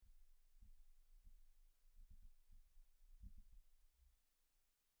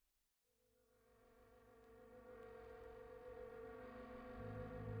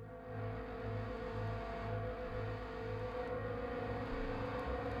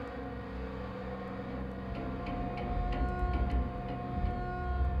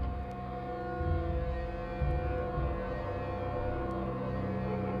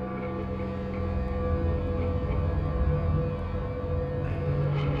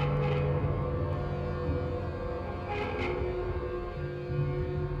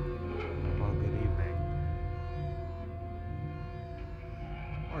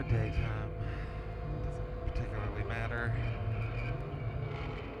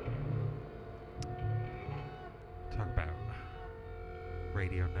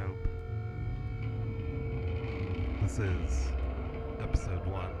Radio Nope. This is episode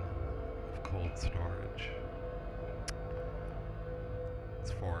 1 of Cold Storage. It's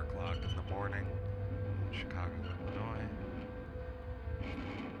 4 o'clock in the morning in Chicago, Illinois.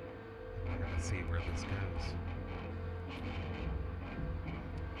 And we're gonna see where this goes.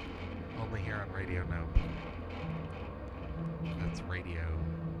 Only here on Radio Nope. That's Radio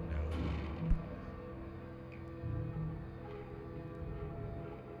Nope.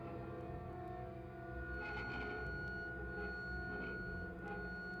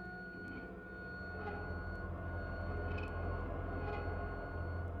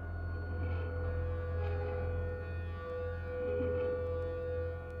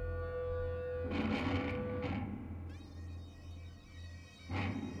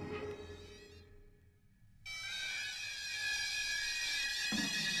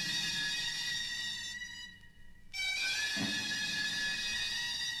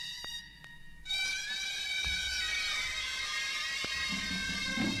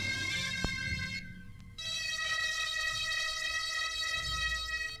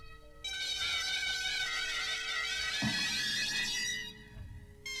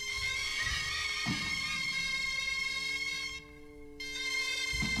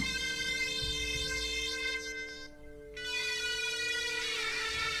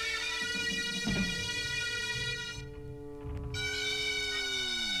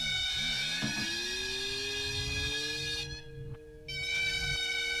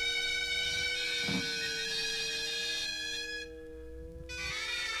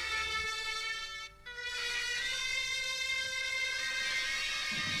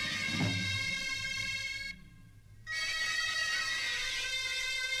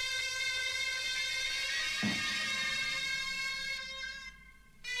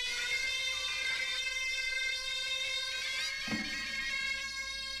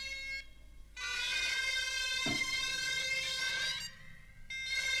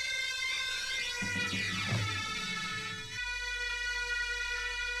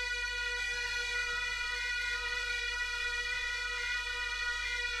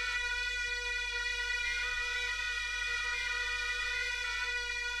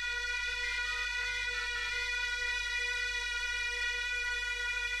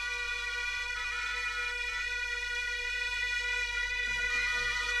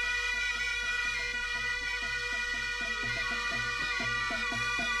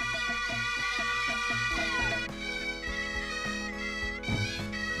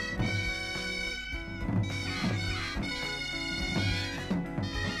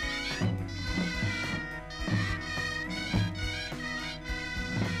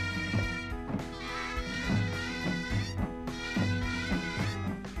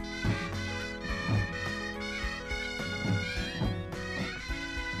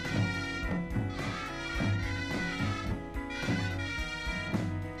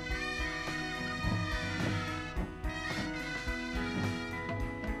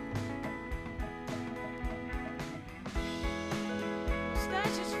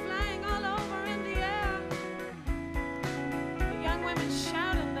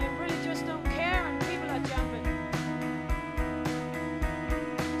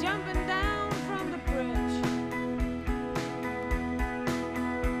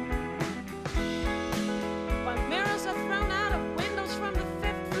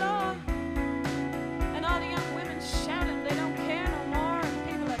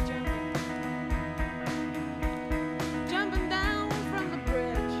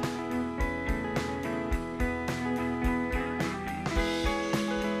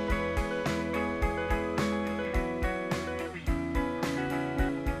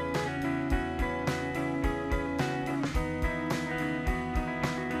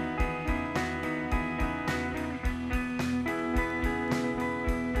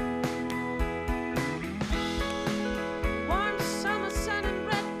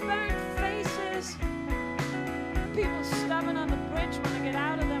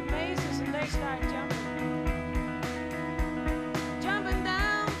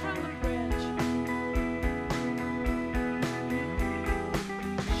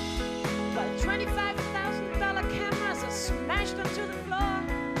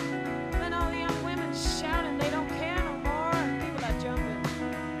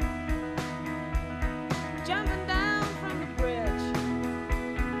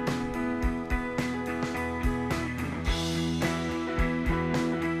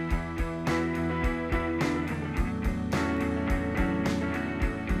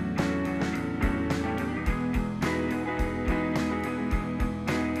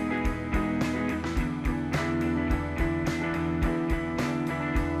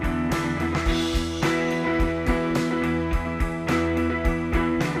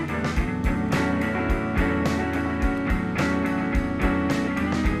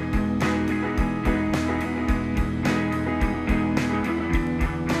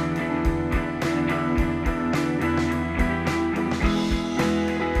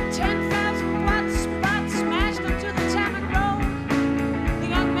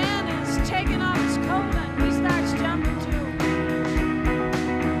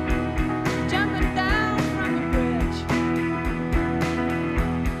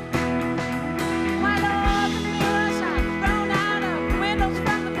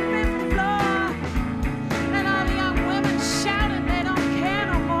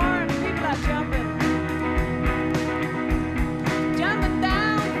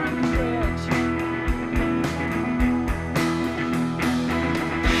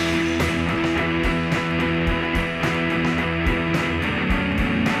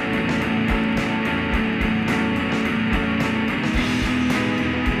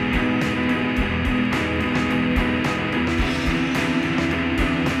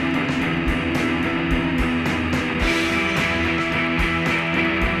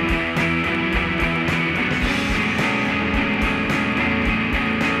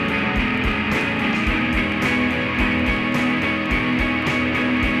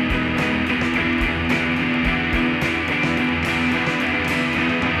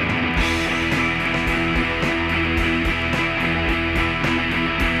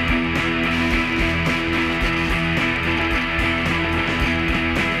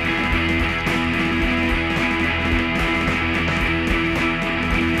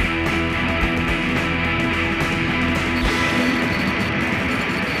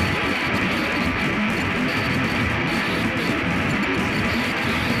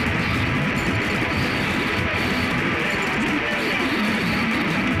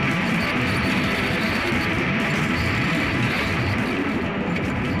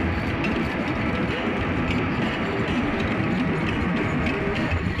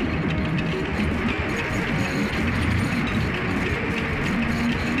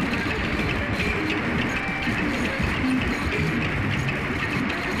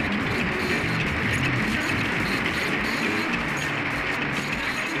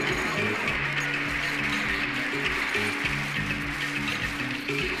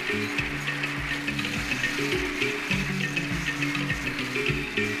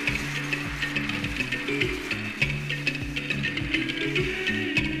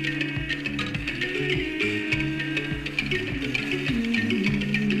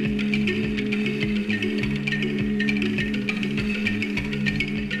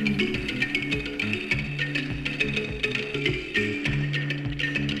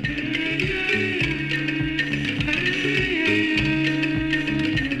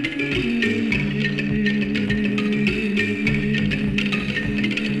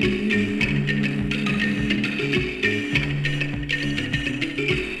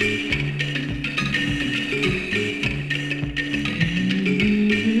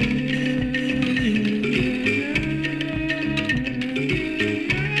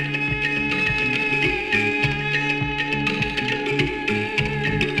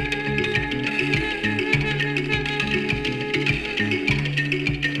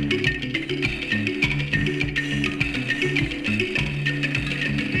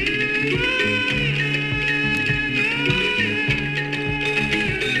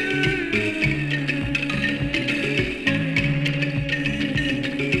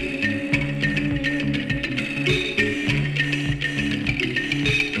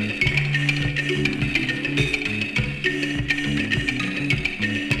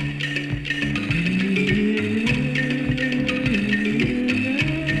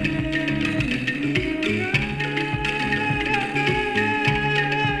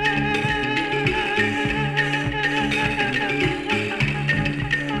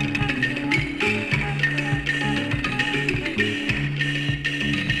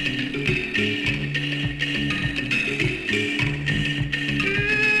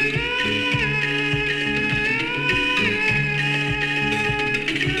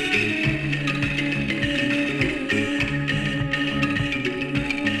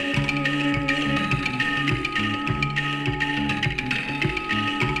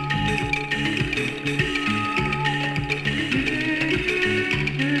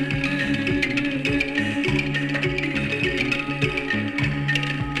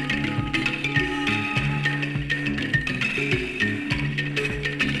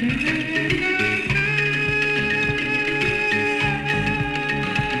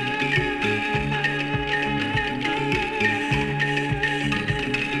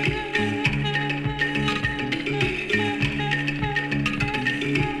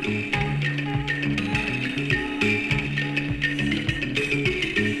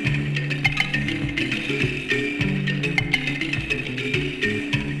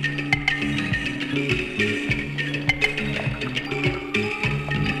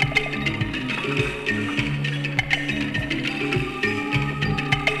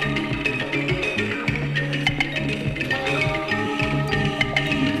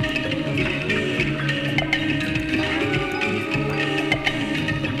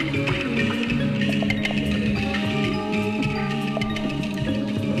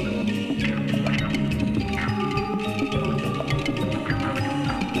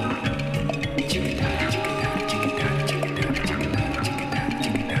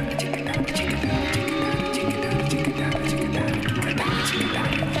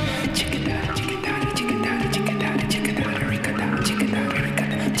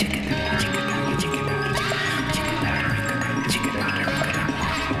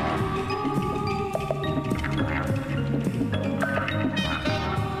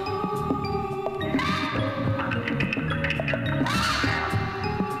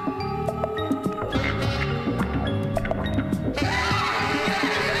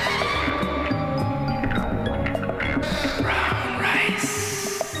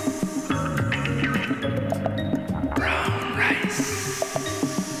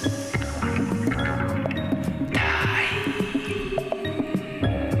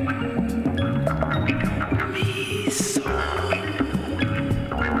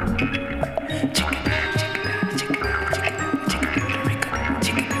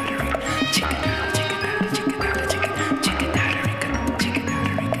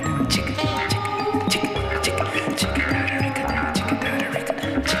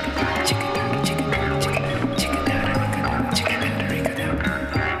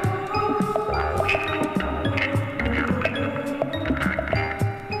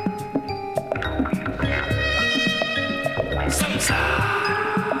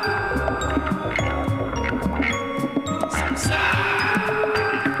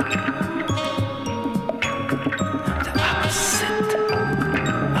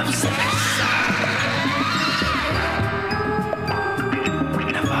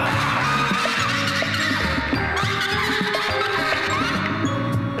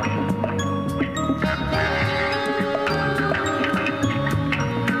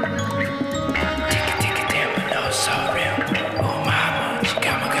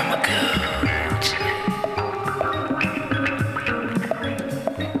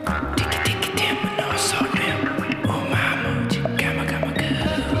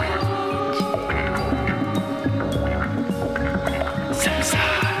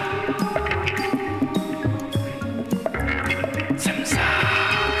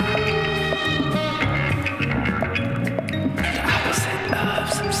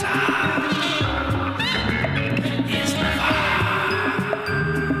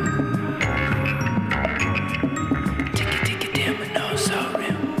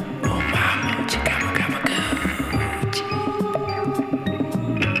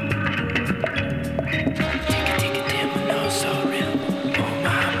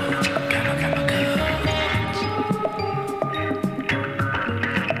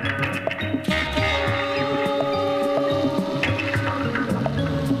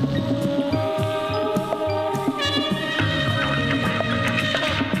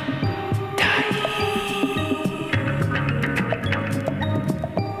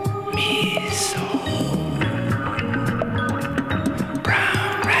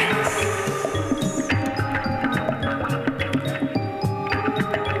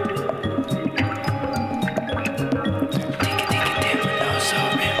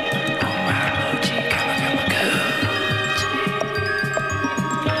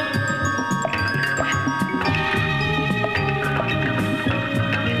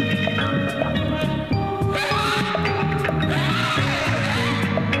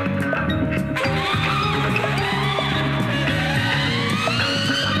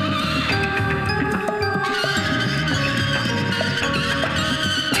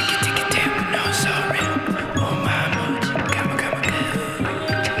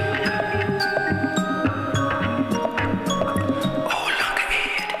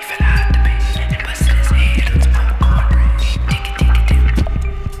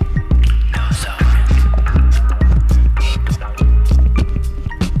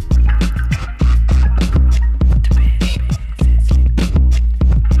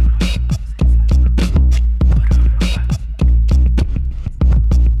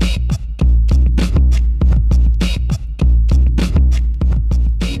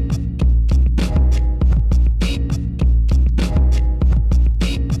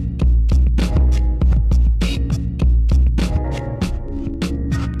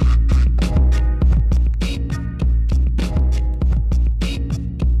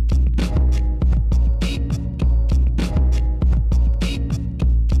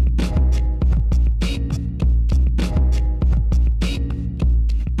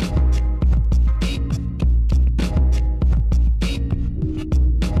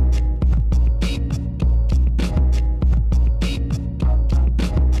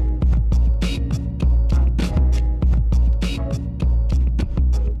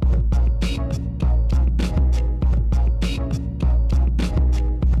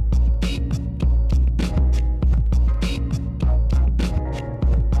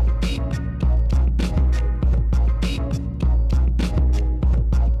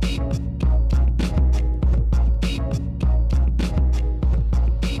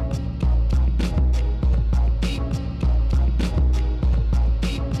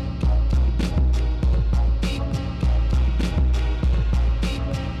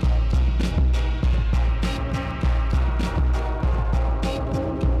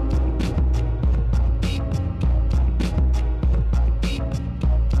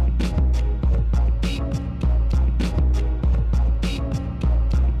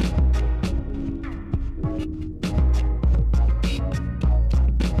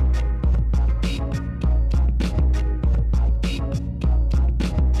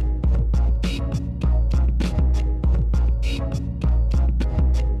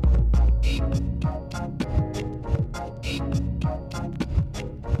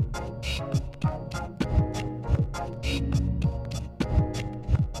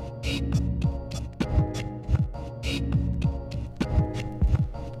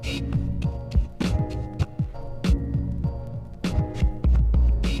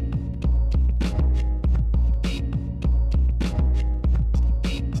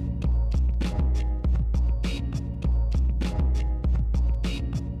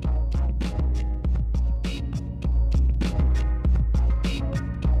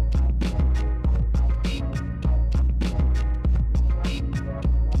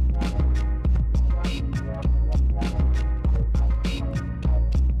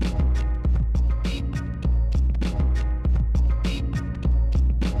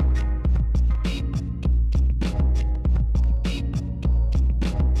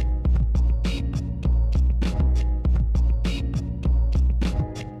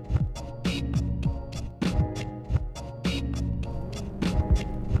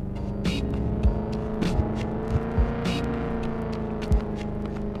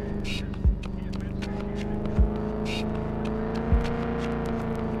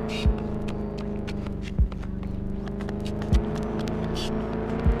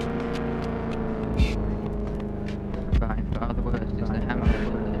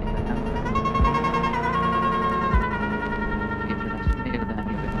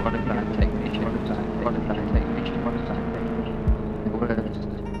 qualified technician, the worst.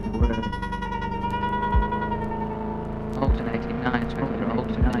 Alternating nights when you're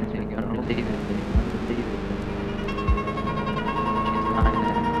alternating unbelievably. She's lying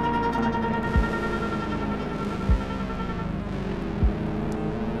there.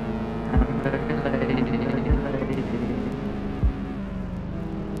 Hamburger lady.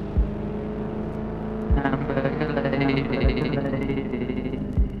 Hamburger lady.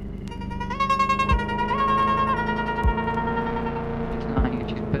 She's lying,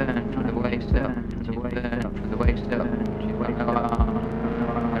 she's burned from the waist up. She's burned from the waist up. She's got no arm.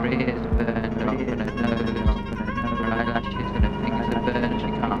 Her ears are burned off and her nose. Her eyelashes and her fingers are burned. She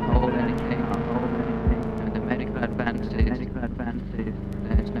can't hold anything. And the medical advances,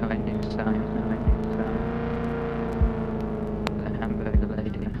 there's no ending sign. The hamburger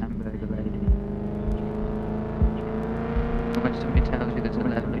lady. And when somebody tells you there's a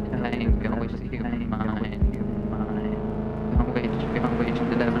level of pain beyond which the human mind, beyond which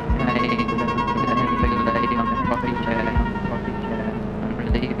the level of pain, the hamburger lady on the coffee chair,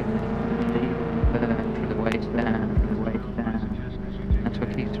 unbelievably burned from the waist down. That's what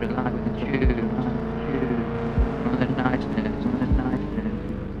keeps her alive with the tube. All the niceness.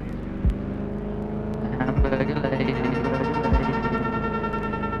 The hamburger lady.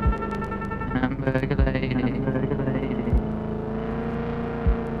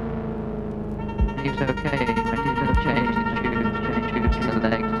 He was okay when he changed the tubes in the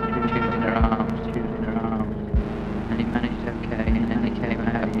legs, tubes in her arms, and he managed okay, and then he came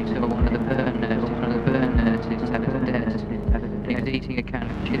out and he saw one of the burn nurses sat at the desk. He was eating a can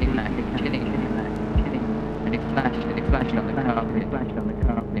of chili mac, and he flashed on the carpet,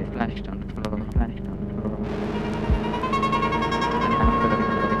 and he flashed on the floor. And hamburger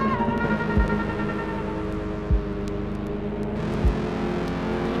lady.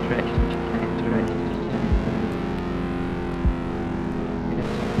 Stretched and she came to rest.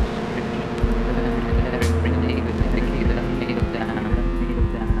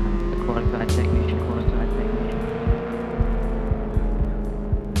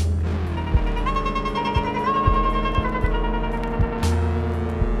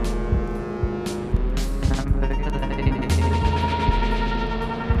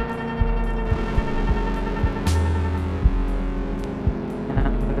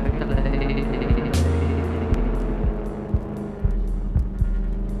 Hamburger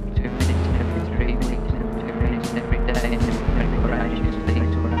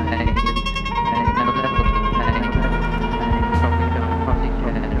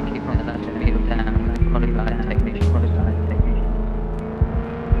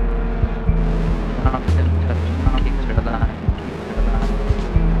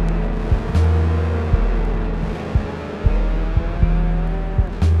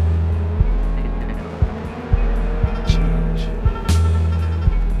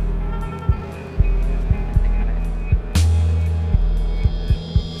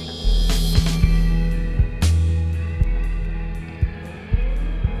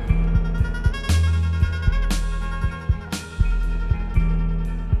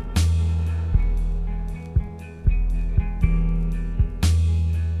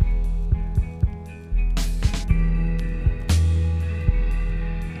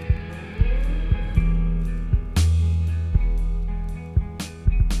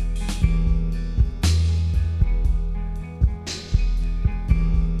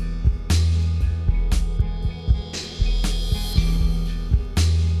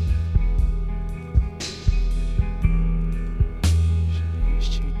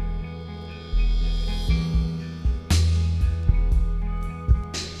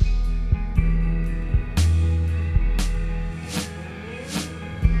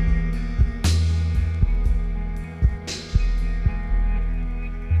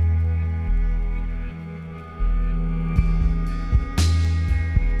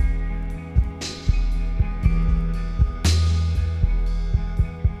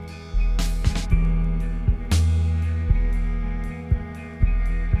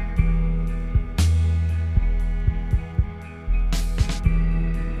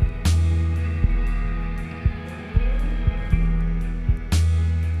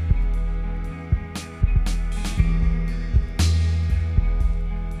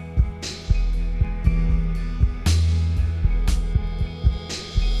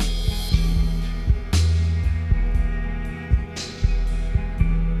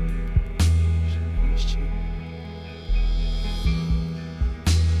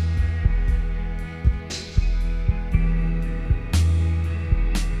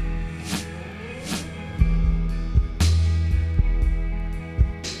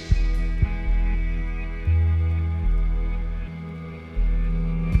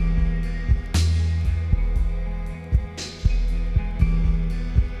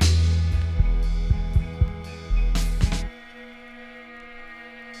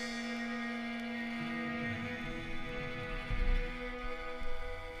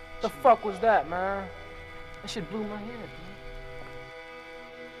The fuck was that, man? That shit blew my head, man.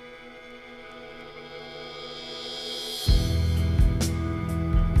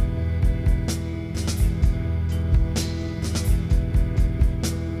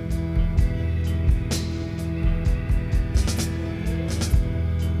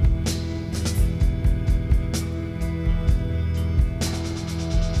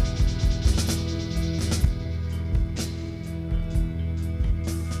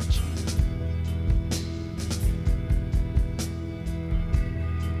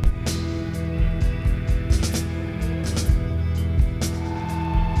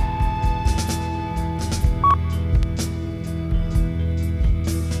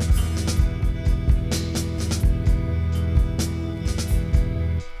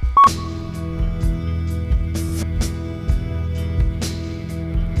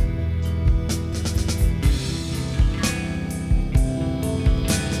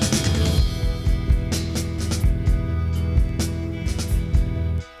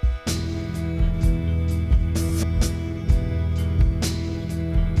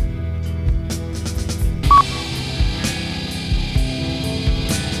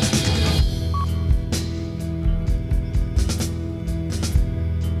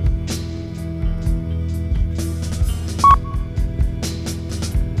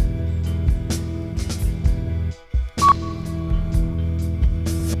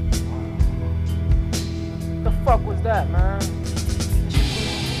 Fuck was that, man?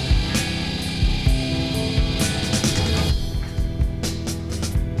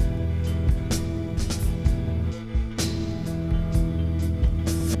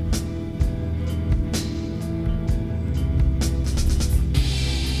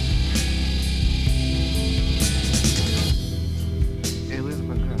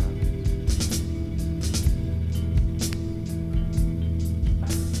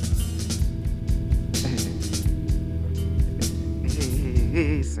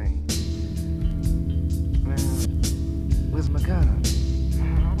 Hey, Saint. Man, where's my gun? I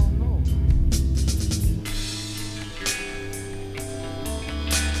don't know, man.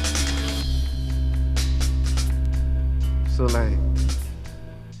 So, like,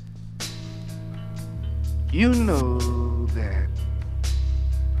 you know that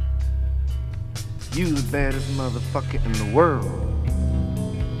you the baddest motherfucker in the world.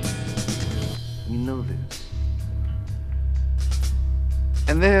 You know this.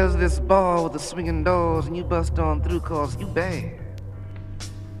 And there's this bar with the swinging doors, and you bust on through 'cause you bad.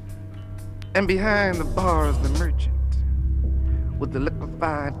 And behind the bar is the merchant with the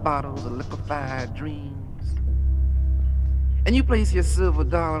liquefied bottles of liquefied dreams. And you place your silver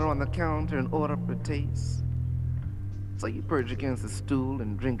dollar on the counter and order for taste. So you perch against the stool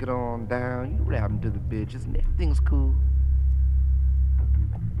and drink it on down. You rap into the bitches and everything's cool.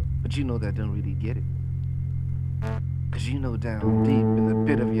 But you know that don't really get it. 'Cause you know down deep in the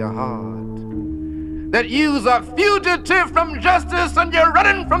pit of your heart that you's a fugitive from justice and you're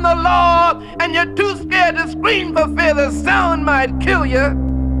running from the law and you're too scared to scream for fear the sound might kill you.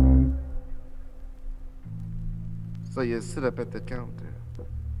 So you sit up at the counter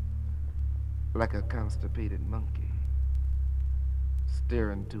like a constipated monkey,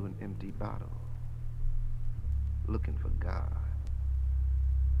 staring to an empty bottle, looking for God.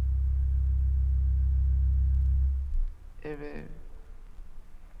 Hey, baby,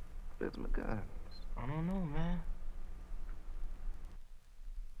 where's my guns? I don't know, man.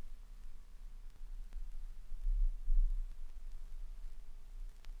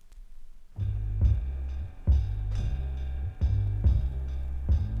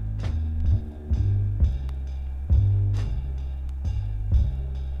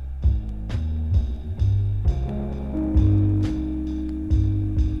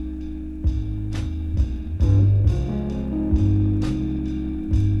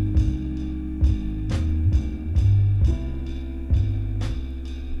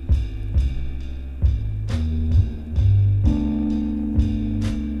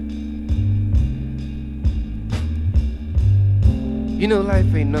 You know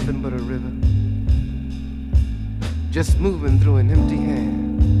life ain't nothing but a river, just moving through an empty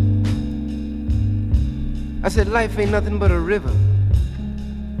hand. I said life ain't nothing but a river,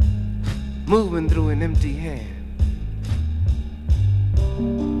 moving through an empty hand.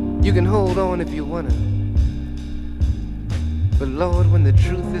 You can hold on if you wanna, but Lord, when the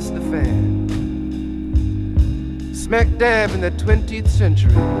truth is the fan, smack dab in the 20th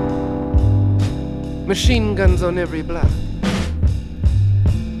century, machine guns on every block.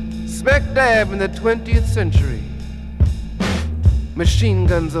 Smack dab in the 20th century, machine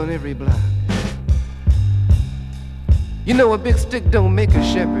guns on every block. You know a big stick don't make a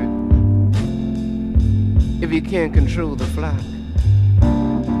shepherd if you can't control the flock.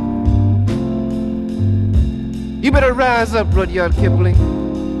 You better rise up, Rudyard Kipling.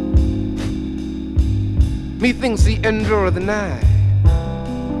 Methinks the endure of the night.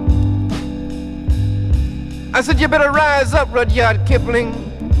 I said you better rise up, Rudyard Kipling,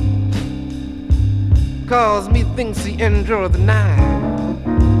 'cause methinks the endure of the night.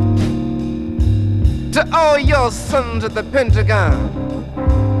 To all your sons at the Pentagon,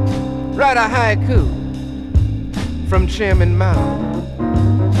 write a haiku from Chairman Mao.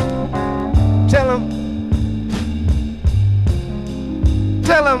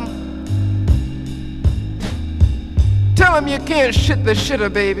 Tell him you can't shit the shitter,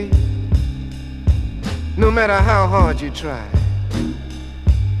 baby, no matter how hard you try.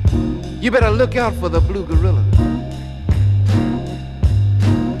 You better look out for the blue gorilla.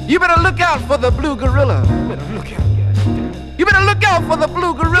 You better look out for the blue gorilla. You better look out for the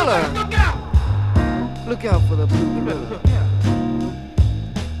blue gorilla. Look out for the blue gorilla.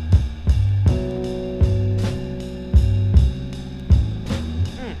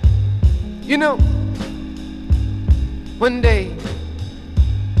 You know, one day,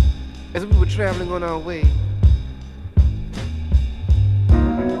 as we were traveling on our way,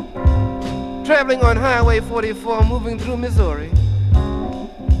 traveling on Highway 44, moving through Missouri.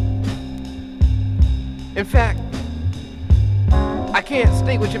 In fact, I can't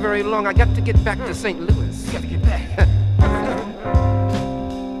stay with you very long. I got to get back to St. Louis. Gotta get back.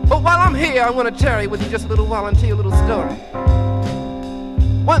 But while I'm here, I'm going to tarry with you just a little while and tell you a little story.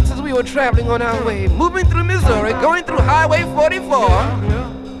 Once as we were traveling on our way, moving through Missouri, going through Highway 44.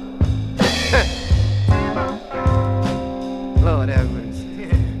 Lord have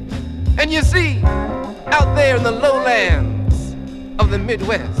mercy. And you see, out there in the lowlands of the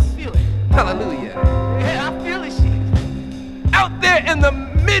Midwest, hallelujah. Yeah, I feel it, shit. Out there in the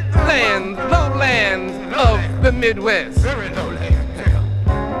midlands, lowlands of the Midwest. Very lowland,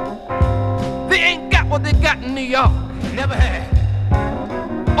 yeah. They ain't got what they got in New York. Never had.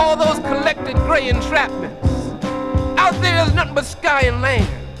 All those collected gray entrapments. Out there is nothing but sky and land.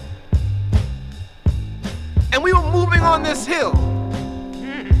 And we were moving on this hill.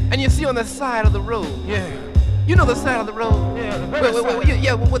 And you see on the side of the road. Yeah. You know the side of the road? Yeah, the very side.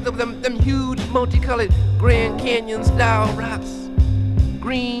 Yeah, with them huge multicolored Grand Canyon style rocks.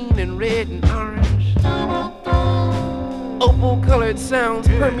 Green and red and orange. Opal colored sounds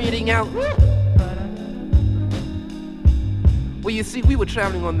permeating out. Well, you see, we were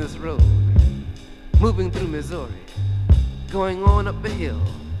traveling on this road, moving through Missouri, going on up a hill.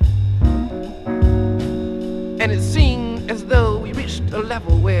 And it seemed as though we reached a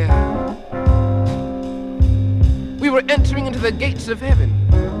level where we were entering into the gates of heaven.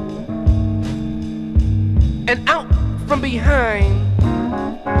 And out from behind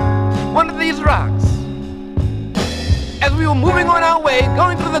one of these rocks, as we were moving on our way,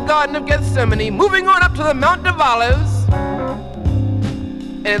 going through the Garden of Gethsemane, moving on up to the Mount of Olives,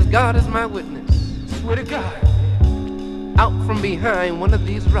 as God is my witness, Swear to God. out from behind one of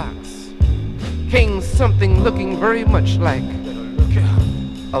these rocks came something looking very much like Better look out.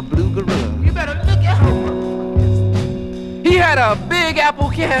 a blue gorilla. You better look out. He had a big apple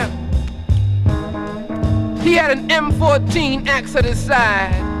cap. He had an M14 axe at his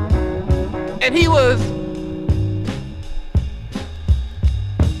side. And he was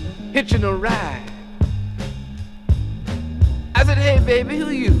hitching a ride. I said, hey, baby,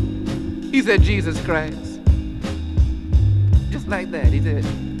 who you? He said, Jesus Christ. Just like that, he said.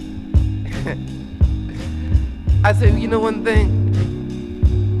 I said, you know one thing?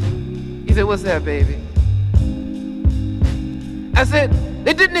 He said, what's that, baby? I said,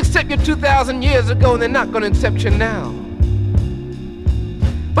 they didn't accept you 2,000 years ago, and they're not going to accept you now.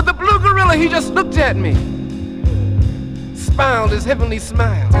 But the blue gorilla, he just looked at me, smiled his heavenly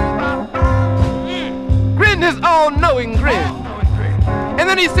smile, grinned his all-knowing grin. And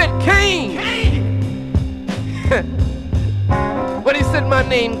then he said, Cain. When he said my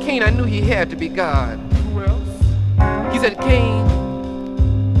name, Cain, I knew he had to be God. Who else? He said, Cain,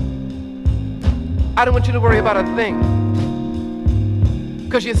 I don't want you to worry about a thing.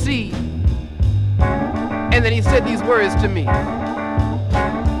 Because you see, and then he said these words to me.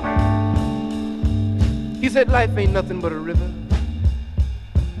 He said, life ain't nothing but a river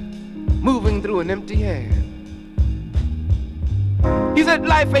moving through an empty hand. He said,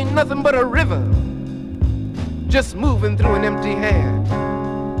 life ain't nothing but a river just moving through an empty hand.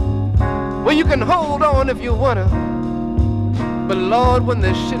 Well, you can hold on if you wanna, but Lord, when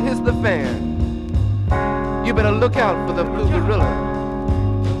the shit hits the fan, you better look out for the blue gorilla.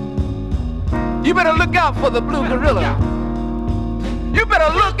 You better look out for the blue gorilla. You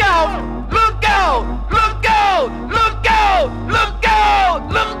better look out! Look out! Look out! Look out! Look out!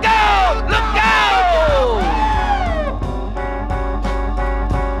 Look out! Look out!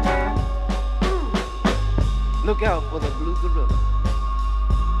 Look out for the blue gorilla.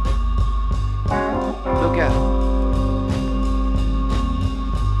 Look out.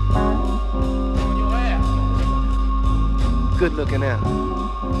 On your ass. Good looking out.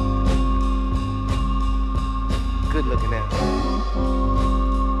 Good looking out.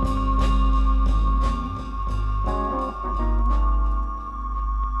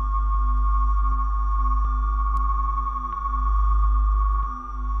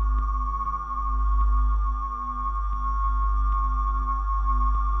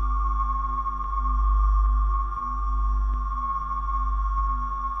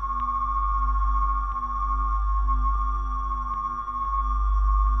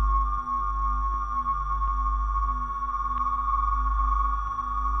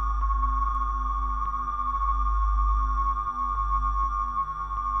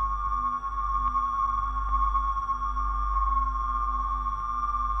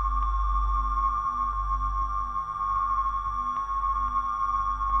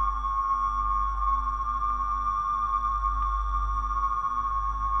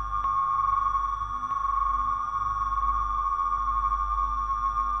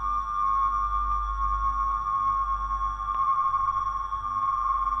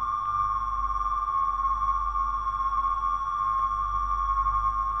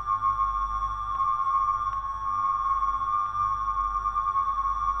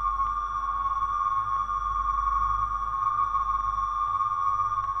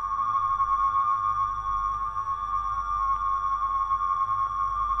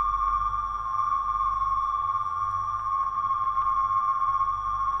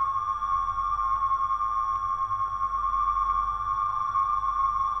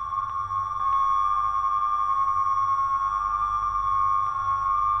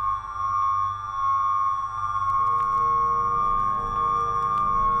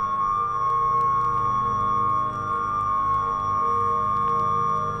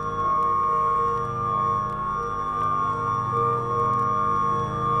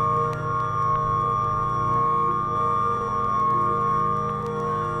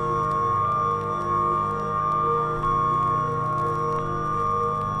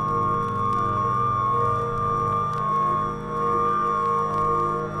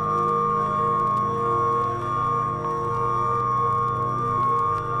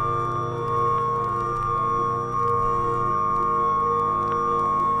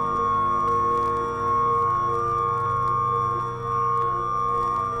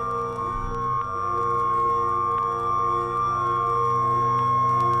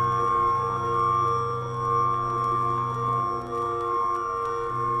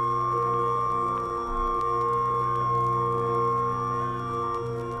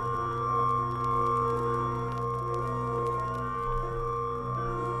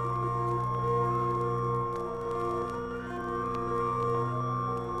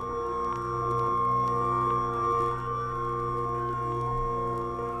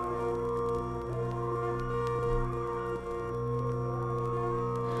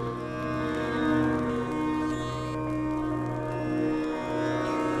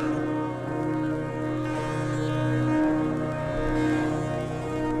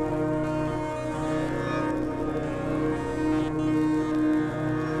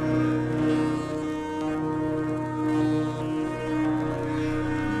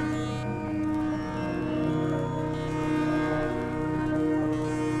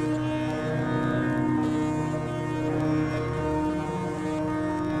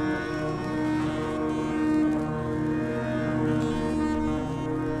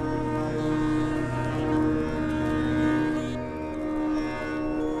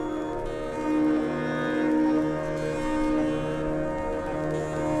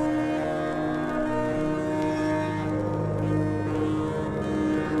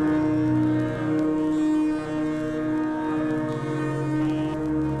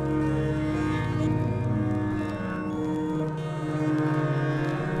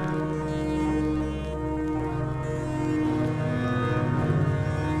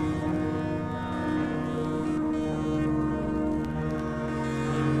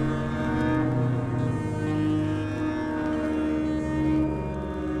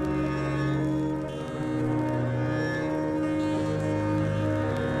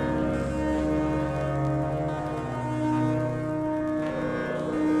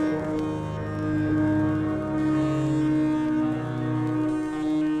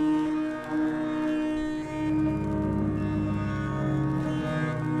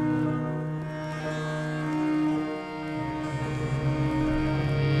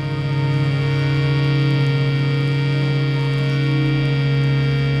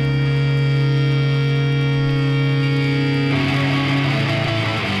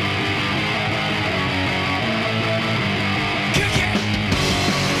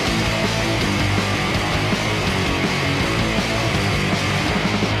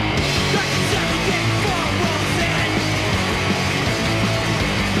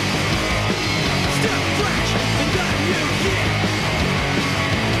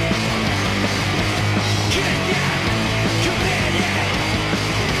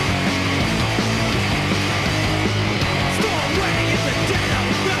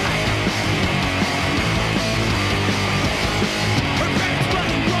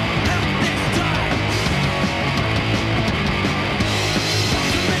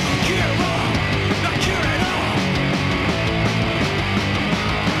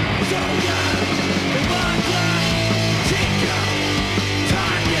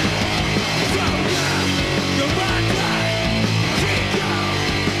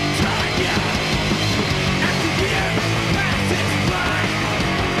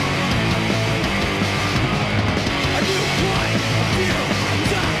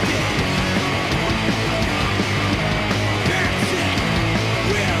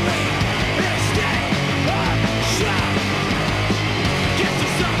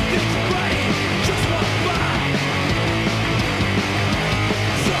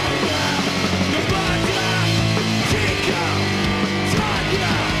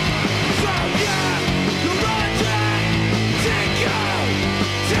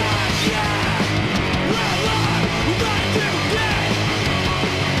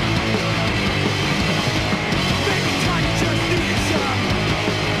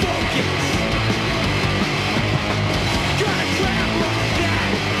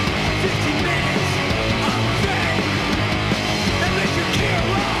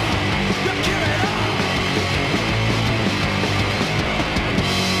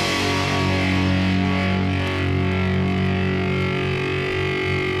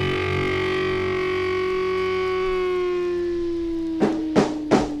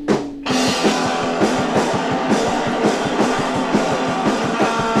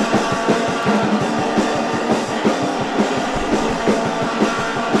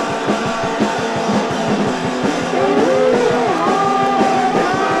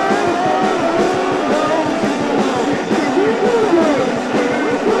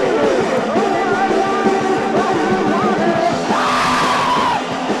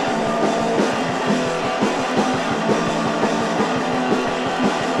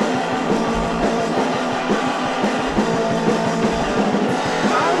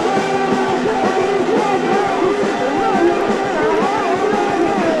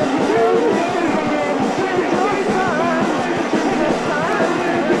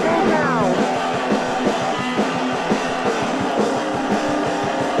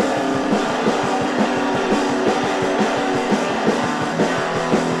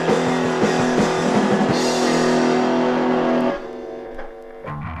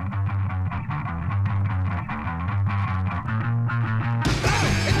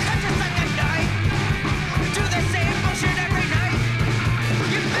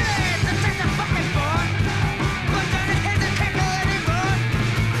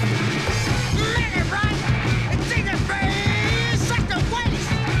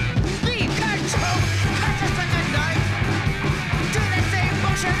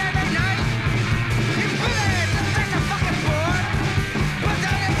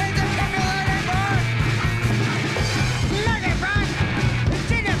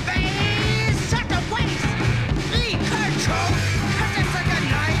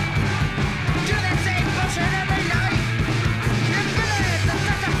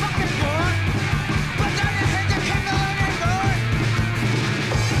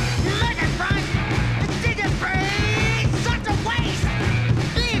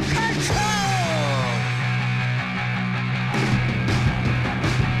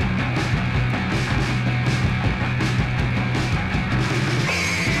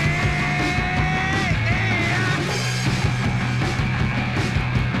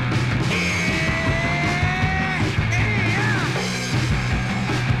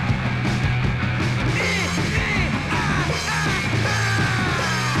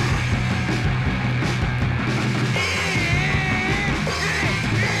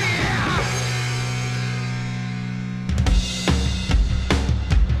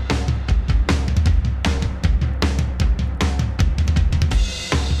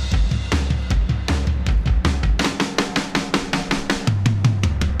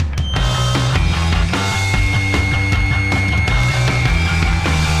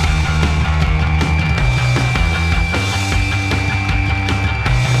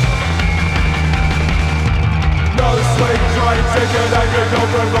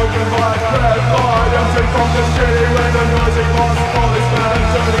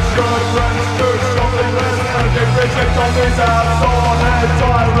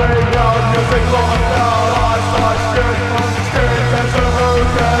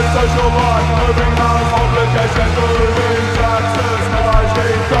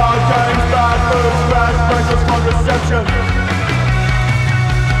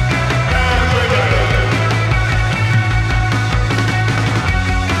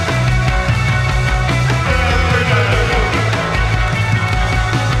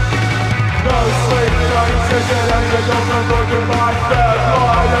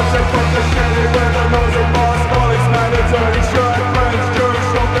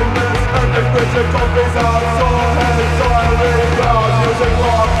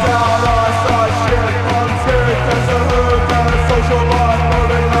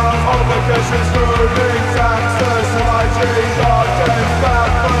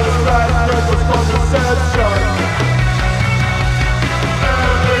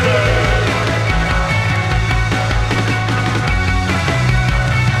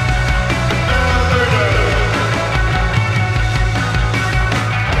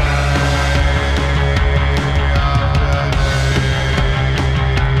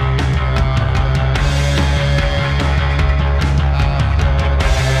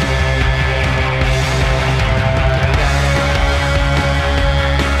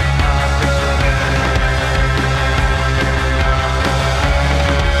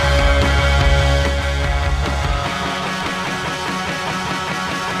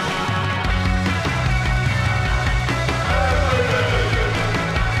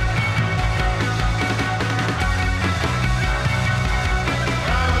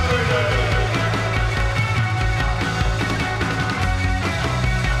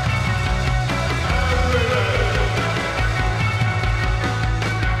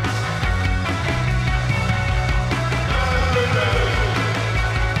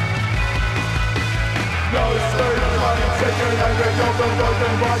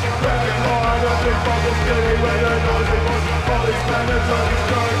 Stop!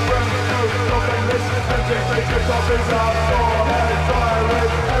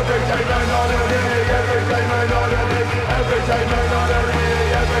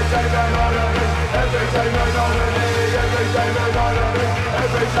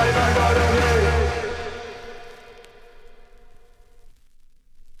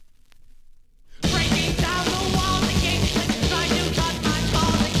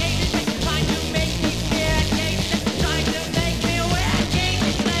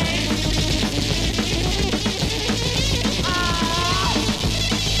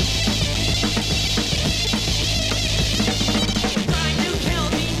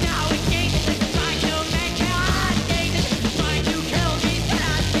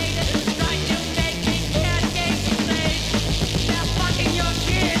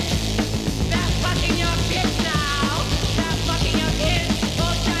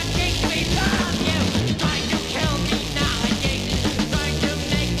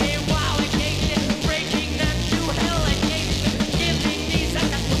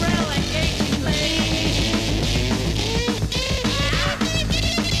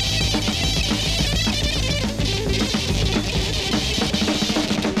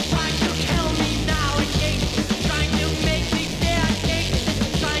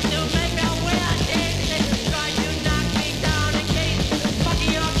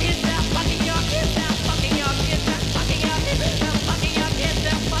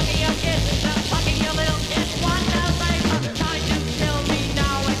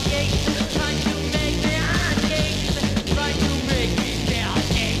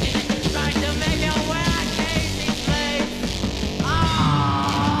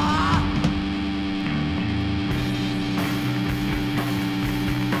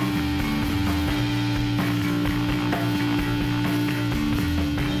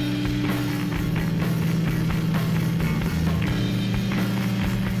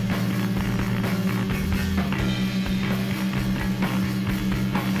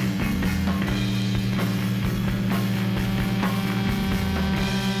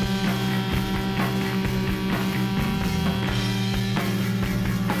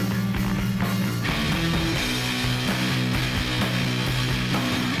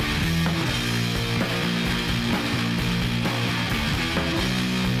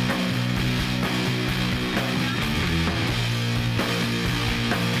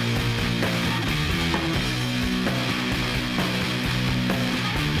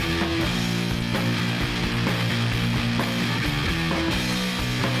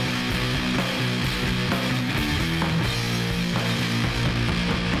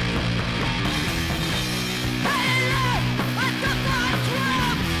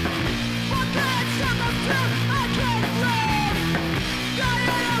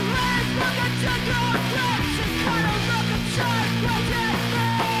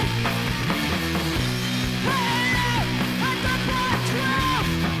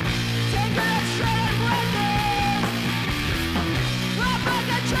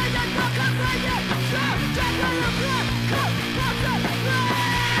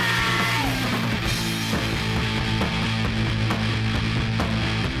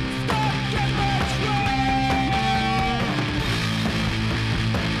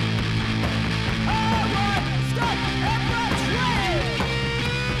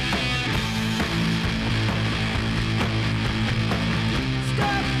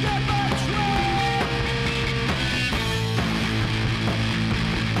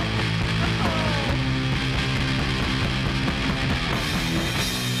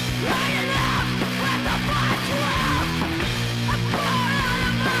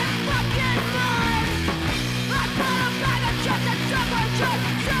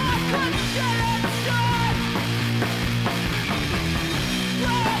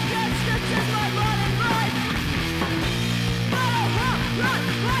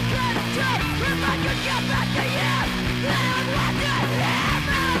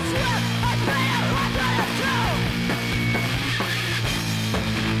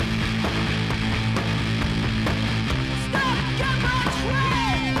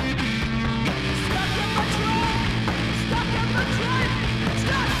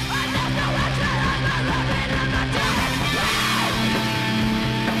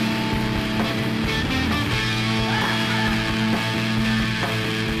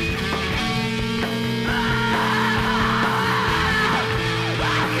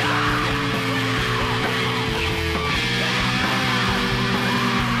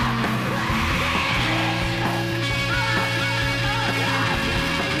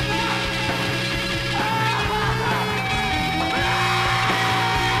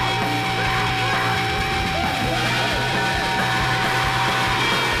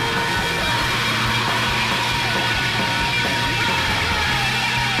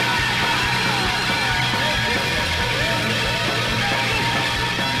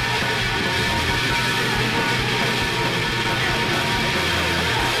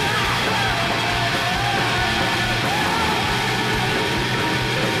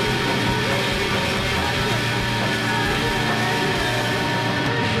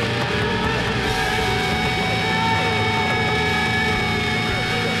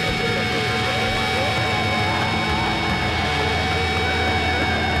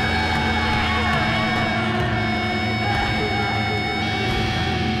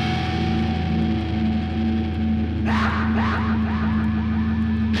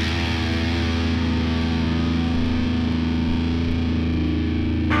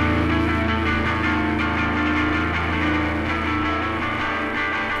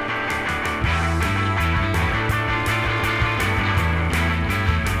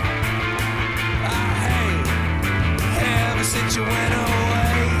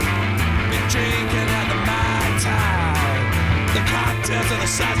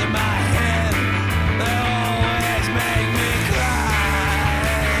 sides of my head, they always make me cry.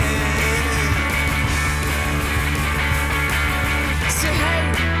 So hey,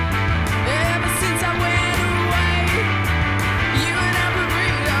 ever since I went away, you and I were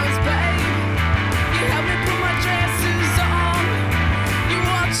burritos, babe. You helped me put my dresses on, you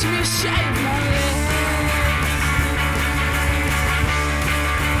watched me shave my legs.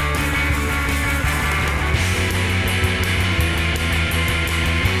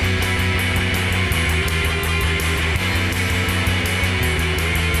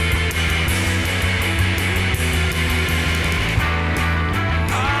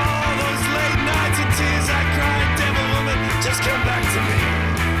 Just come back to me.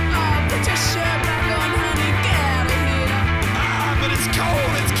 Oh, put your shirt back on, honey, get out of here. Ah, but it's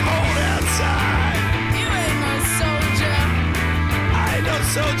cold outside. You ain't no soldier. I ain't no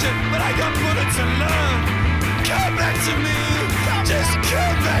soldier, but I got put to learn. Come back to me. Just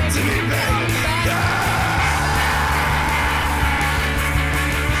come back to me, baby.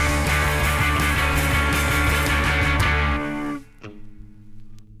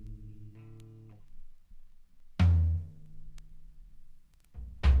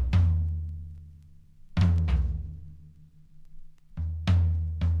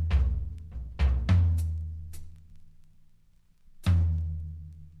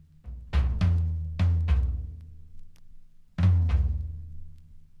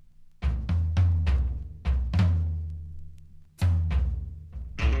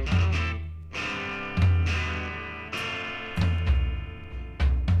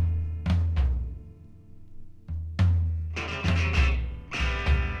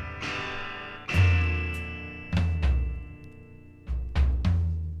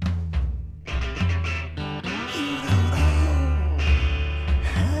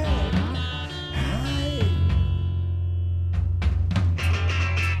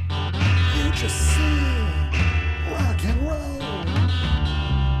 Just